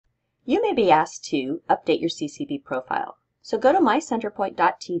You may be asked to update your CCB profile. So go to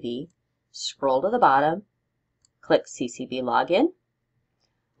mycenterpoint.tv, scroll to the bottom, click CCB Login.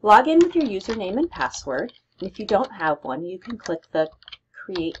 Log in with your username and password. And if you don't have one, you can click the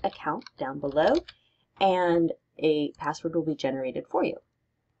Create Account down below, and a password will be generated for you.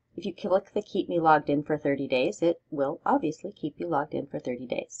 If you click the Keep Me Logged In for 30 days, it will obviously keep you logged in for 30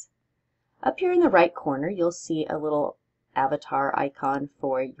 days. Up here in the right corner, you'll see a little avatar icon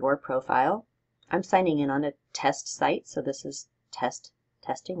for your profile. I'm signing in on a test site, so this is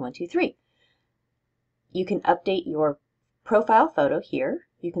testing 1, 2, 3. You can update your profile photo here.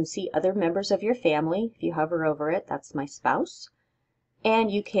 You can see other members of your family. If you hover over it, that's my spouse.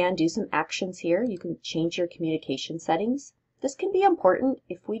 And you can do some actions here. You can change your communication settings. This can be important.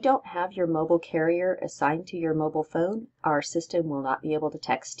 If we don't have your mobile carrier assigned to your mobile phone, our system will not be able to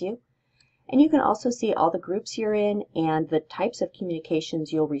text you. And you can also see all the groups you're in and the types of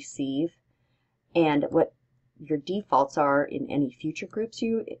communications you'll receive and what your defaults are in any future groups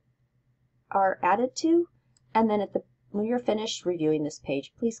you are added to. And then when you're finished reviewing this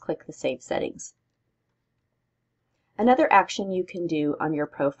page, please click the Save Settings. Another action you can do on your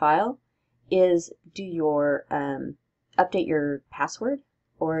profile is update your password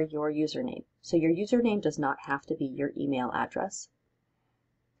or your username. So your username does not have to be your email address.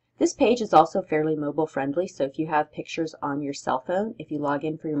 This page is also fairly mobile friendly, so if you have pictures on your cell phone, if you log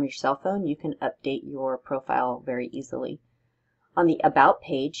in from your cell phone, you can update your profile very easily. On the About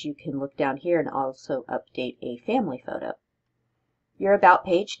page, you can look down here and also update a family photo. Your About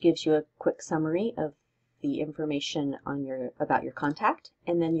page gives you a quick summary of the information about your contact,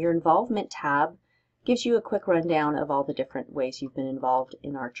 and then your Involvement tab gives you a quick rundown of all the different ways you've been involved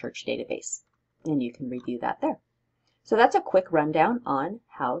in our church database, and you can review that there. So that's a quick rundown on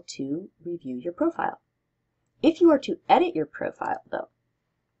how to review your profile. If you are to edit your profile, though,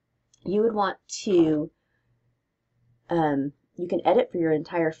 you would want to, you can edit for your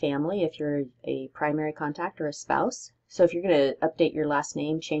entire family if you're a primary contact or a spouse. So if you're going to update your last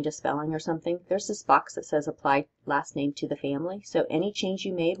name, change a spelling or something, there's this box that says Apply Last Name to the Family. So any change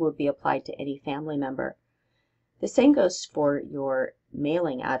you made will be applied to any family member. The same goes for your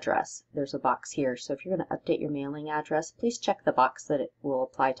mailing address. There's a box here. So if you're going to update your mailing address, please check the box that it will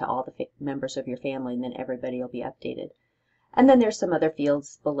apply to all the members of your family, and then everybody will be updated. And then there's some other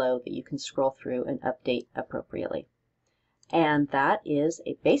fields below that you can scroll through and update appropriately. And that is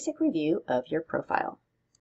a basic review of your profile.